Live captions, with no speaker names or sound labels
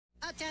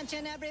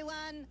Attention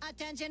everyone!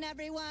 Attention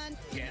everyone!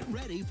 Get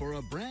ready for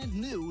a brand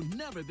new,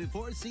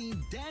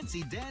 never-before-seen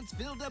dancey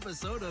dance-filled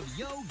episode of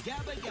Yo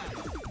Gabba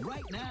Gabba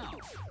right now.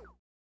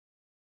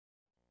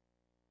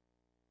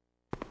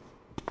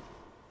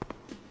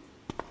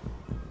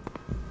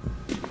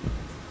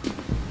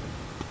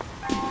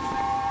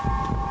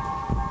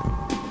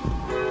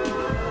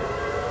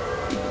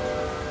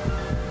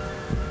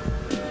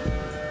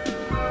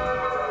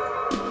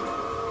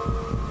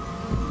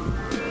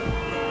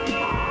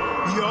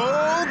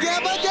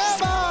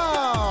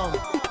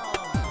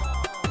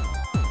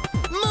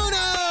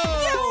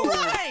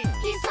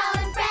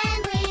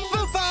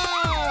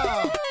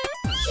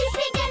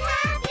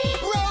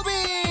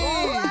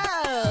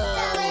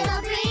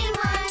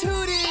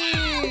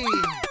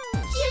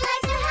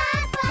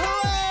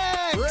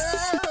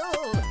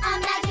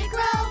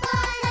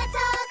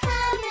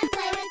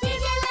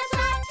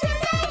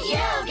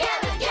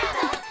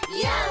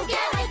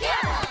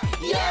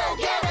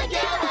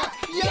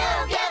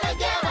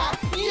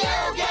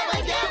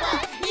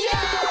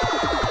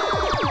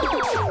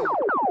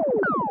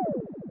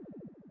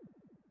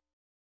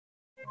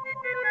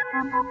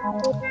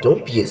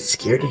 Don't be a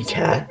scaredy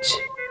cat.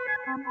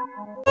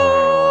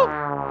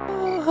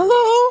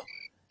 Hello?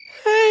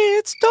 Hey,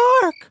 it's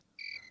dark.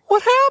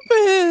 What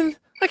happened?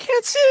 I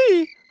can't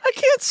see. I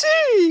can't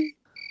see.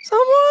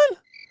 Someone?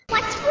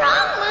 What's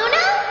wrong,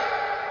 Luna?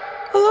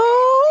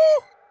 Hello?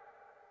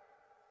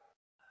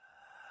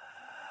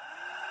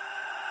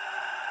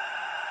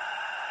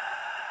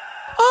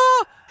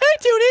 Hey,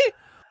 Tootie.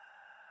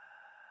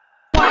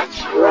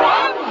 What's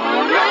wrong,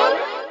 Luna?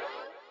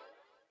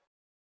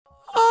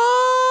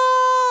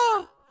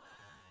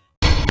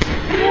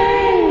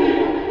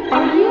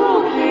 Are you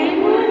okay,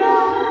 Luna?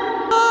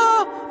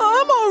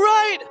 I'm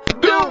alright.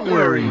 Don't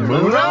worry,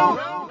 Muno.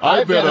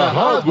 I bet a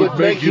hug would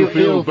make you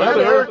feel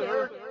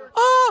better.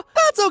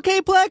 That's okay,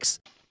 Plex.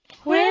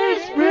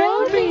 Where's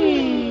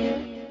Rosie?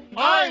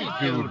 I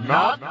do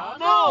not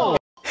know.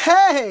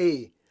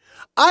 Hey!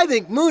 I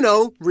think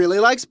Muno really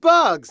likes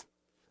bugs.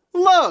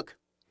 Look!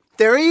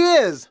 There he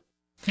is!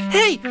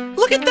 Hey,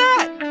 look at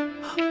that!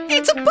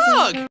 It's a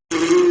bug!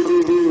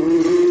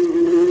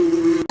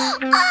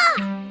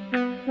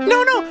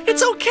 No,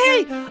 it's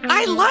okay.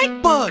 I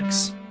like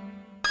bugs.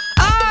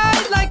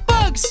 I like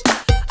bugs.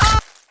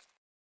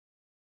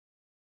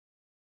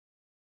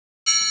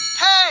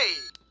 Hey!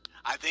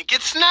 I think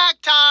it's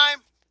snack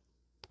time!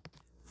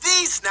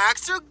 These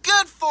snacks are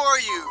good for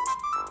you!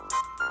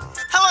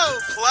 Hello,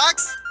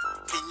 Plex!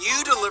 Can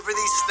you deliver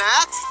these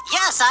snacks?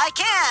 Yes, I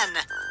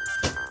can!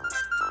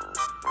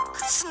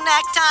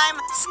 Snack time,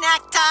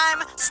 snack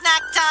time,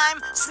 snack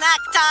time, snack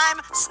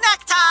time,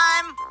 snack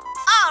time!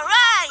 All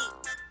right!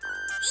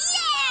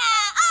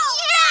 Yeah! All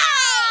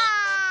right!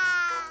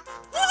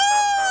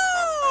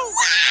 Woohoo!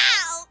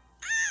 Wow!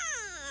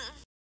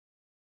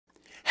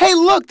 Hey,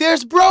 look,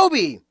 there's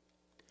Broby!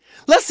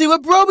 Let's see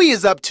what Broby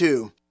is up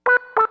to.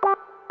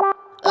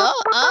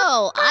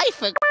 Oh, I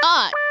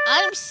forgot.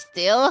 I'm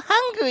still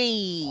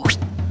hungry.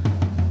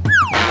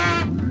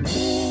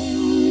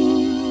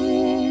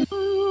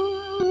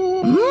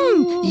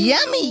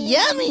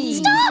 Yummy.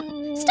 Stop!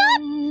 Don't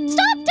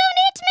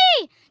eat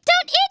me!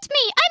 Don't eat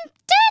me! I'm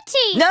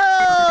dirty!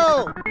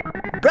 No!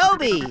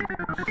 Broby!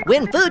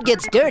 When food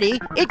gets dirty,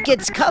 it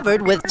gets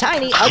covered with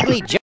tiny,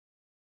 ugly germs.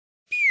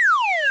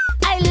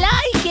 I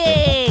like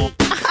it.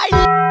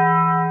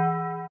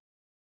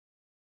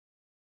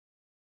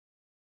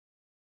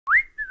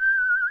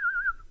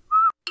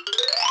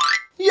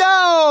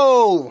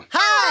 Yo!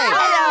 Hi!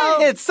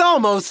 Hello. It's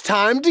almost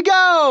time to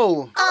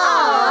go!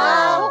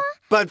 Oh.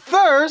 But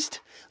first,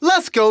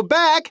 let's go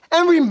back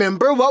and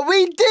remember what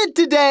we did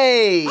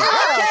today!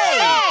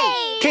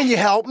 Okay. Can you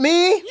help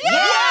me?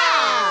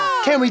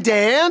 Yeah. Can we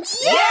dance?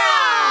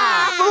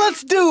 Yeah. Well,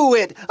 let's do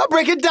it! I'll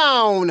break it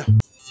down!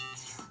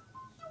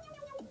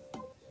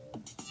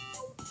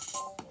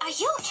 Are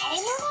you okay,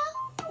 Luna?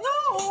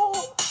 No,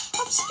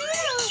 I'm scared.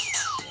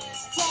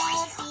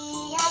 Don't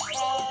be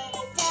afraid.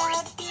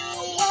 Don't be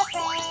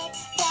afraid.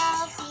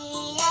 Don't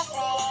be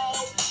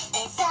afraid.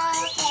 It's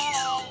okay.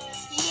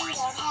 You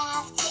don't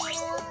have to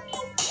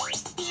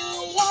be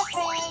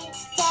afraid.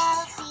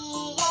 Don't be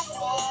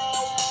afraid.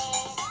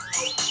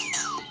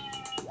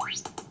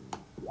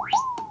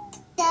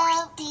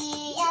 Don't be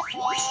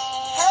afraid.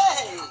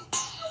 Hey!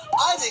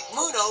 I think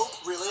Muno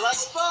really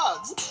likes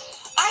bugs.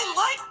 I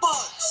like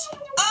bugs.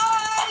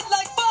 I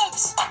like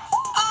bugs.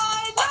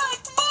 I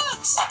like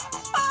bugs.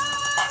 I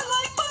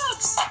like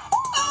bugs.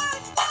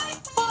 I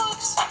like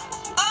bugs.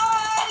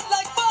 I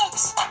like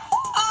bugs.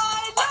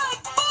 I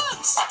like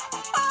bugs.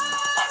 I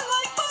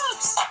like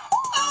bugs.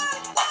 I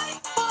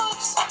like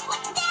bugs.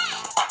 What's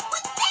that?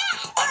 What's that?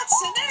 That's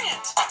an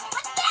ant.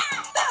 What's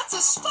that? That's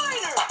a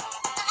spider.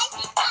 I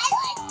think I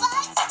like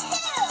bugs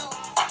too.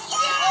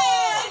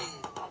 Yay!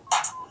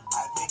 I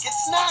think it's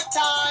snack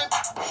time!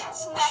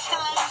 Snack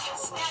time,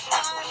 snack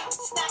time,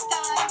 snack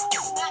time,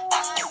 snack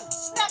time,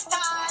 snack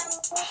time!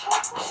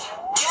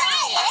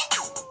 Try it.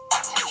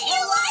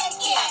 You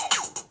like it.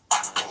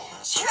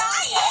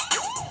 Try it.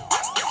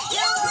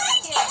 You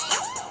like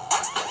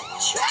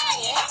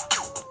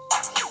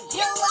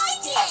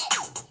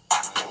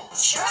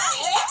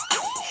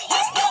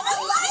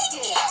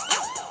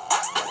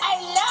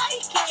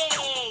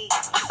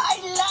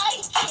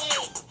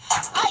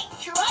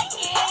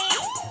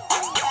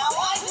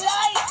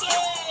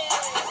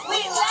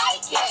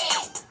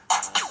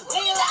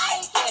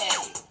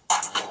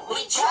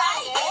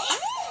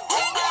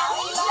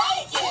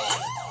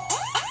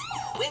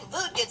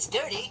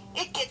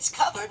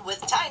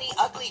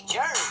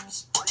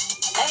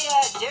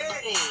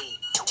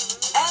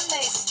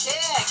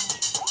stick.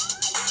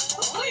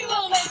 We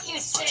will make you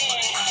sick.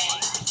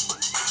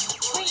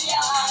 We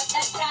are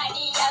the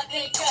tiny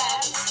ugly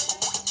germs.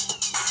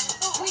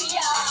 We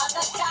are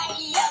the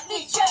tiny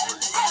ugly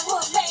germs that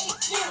will make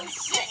you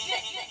sick.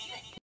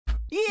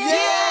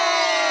 Yay!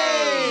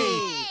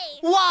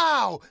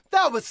 Wow,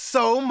 that was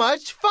so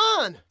much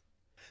fun.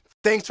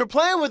 Thanks for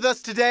playing with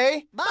us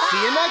today. Bye.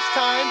 See you next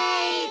time.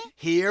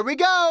 Here we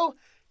go.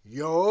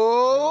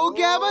 Yo,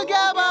 Gabba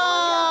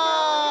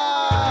Gabba!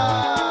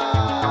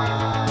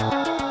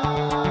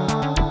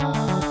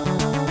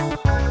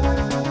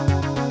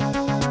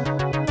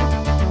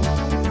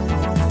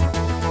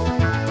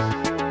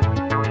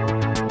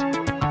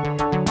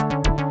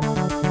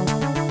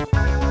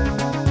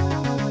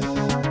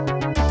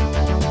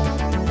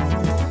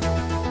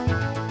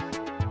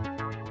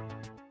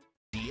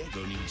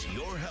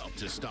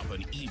 To stop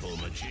an evil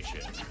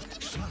magician.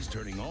 She's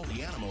turning all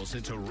the animals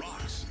into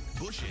rocks,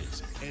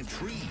 bushes, and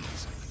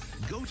trees.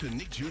 Go to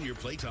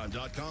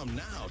NickJr.Playtime.com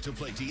now to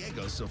play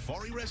Diego's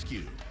Safari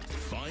Rescue.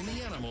 Find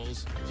the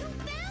animals,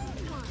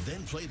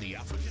 then play the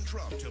African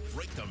drum to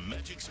break the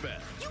magic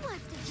spell. You have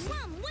to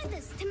drum with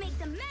us to make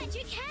the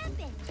magic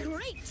happen.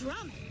 Great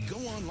drumming. Go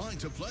online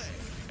to play.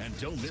 And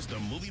don't miss the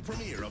movie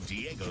premiere of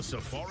Diego's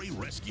Safari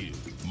Rescue.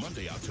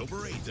 Monday,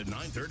 October 8th at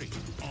 9:30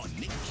 on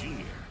Nick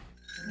Jr.